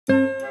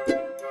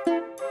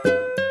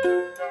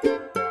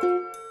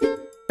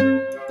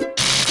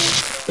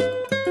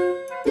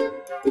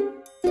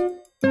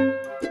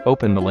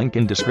Open the link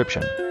in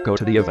description, go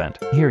to the event.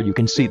 Here you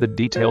can see the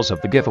details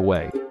of the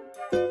giveaway.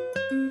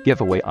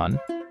 Giveaway on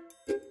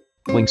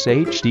WinX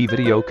HD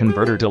Video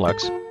Converter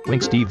Deluxe,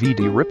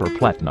 WinXDVD Ripper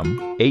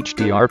Platinum,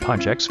 HDR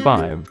pojects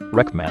 5,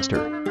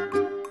 RecMaster.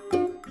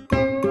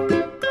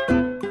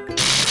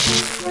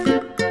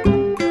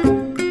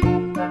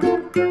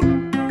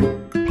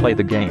 Play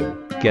the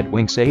game. Get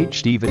WinX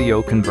HD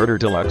Video Converter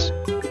Deluxe.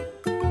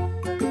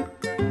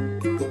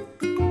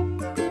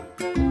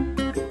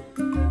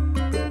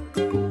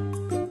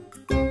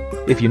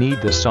 If you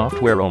need this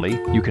software only,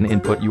 you can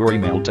input your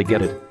email to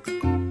get it.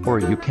 Or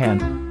you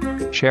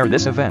can share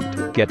this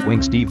event. Get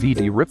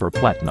WinXDVD Ripper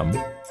Platinum.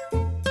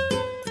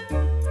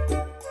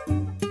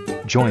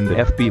 Join the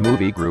FB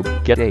movie group.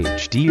 Get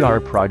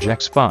HDR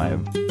Projects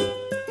 5.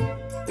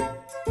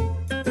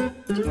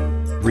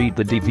 Read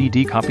the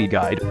DVD copy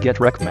guide. Get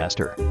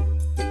RecMaster.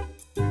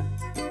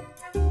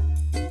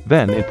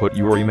 Then input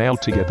your email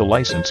to get the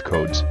license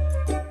codes.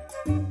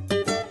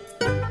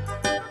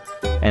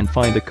 And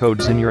find the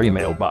codes in your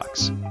email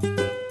box.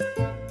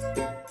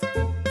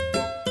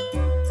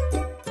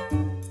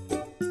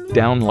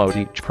 Download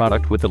each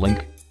product with the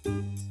link.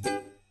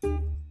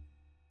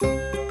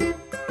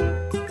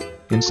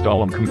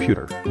 Install on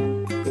computer.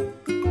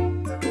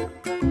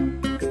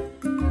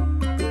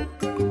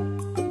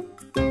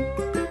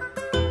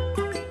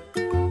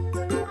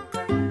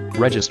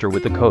 Register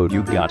with the code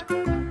you got.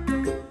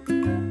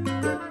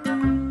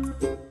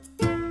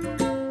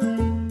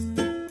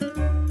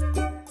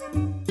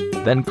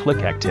 Then click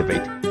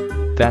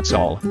Activate. That's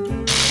all.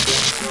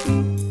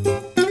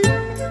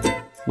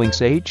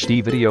 WinX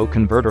HD Video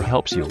Converter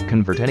helps you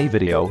convert any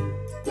video,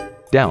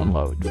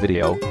 download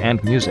video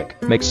and music,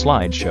 make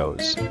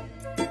slideshows.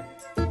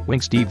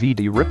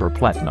 WinXDVD Ripper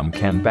Platinum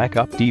can back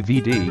up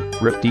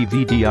DVD, rip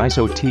DVD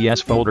ISO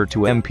TS folder to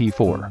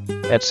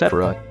MP4,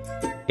 etc.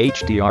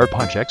 HDR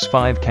pojects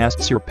 5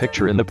 casts your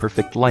picture in the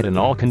perfect light in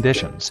all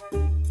conditions.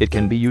 It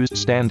can be used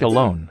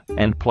standalone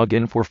and plug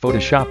in for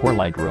Photoshop or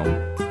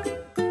Lightroom.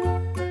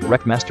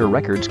 RecMaster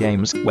records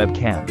games,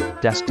 webcam,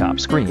 desktop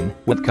screen,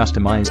 with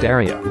customized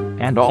area,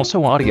 and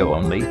also audio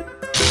only.